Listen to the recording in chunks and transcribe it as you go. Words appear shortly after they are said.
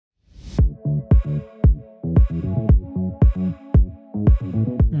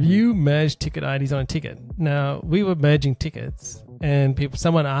View merged ticket IDs on a ticket. Now, we were merging tickets and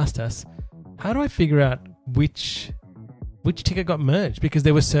someone asked us, how do I figure out which ticket got merged? Because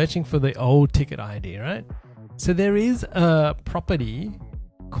they were searching for the old ticket ID, right? So there is a property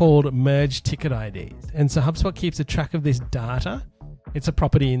called Merged Ticket IDs. And so HubSpot keeps a track of this data. It's a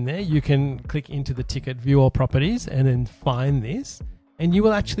property in there. You can click into the ticket, view all properties, and then find this. And you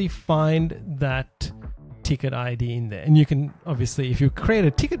will actually find that ticket ID in there. And you can, obviously, if you create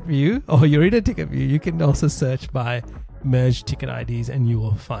a ticket view or you're in a ticket view, you can also search by Merged Ticket IDs and you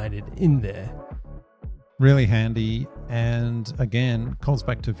will find it in there. Really handy. And again, calls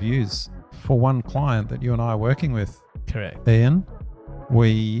back to views. For one client that you and I are working with, correct, Ian,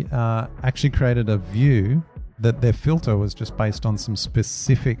 we actually created a view that their filter was just based on some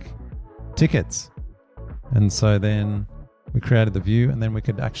specific tickets. And so then we created the view and then we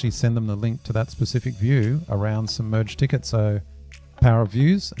could actually send them the link to that specific view around some merged tickets. So power of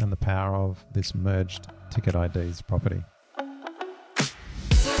views and the power of this Merged Ticket IDs property.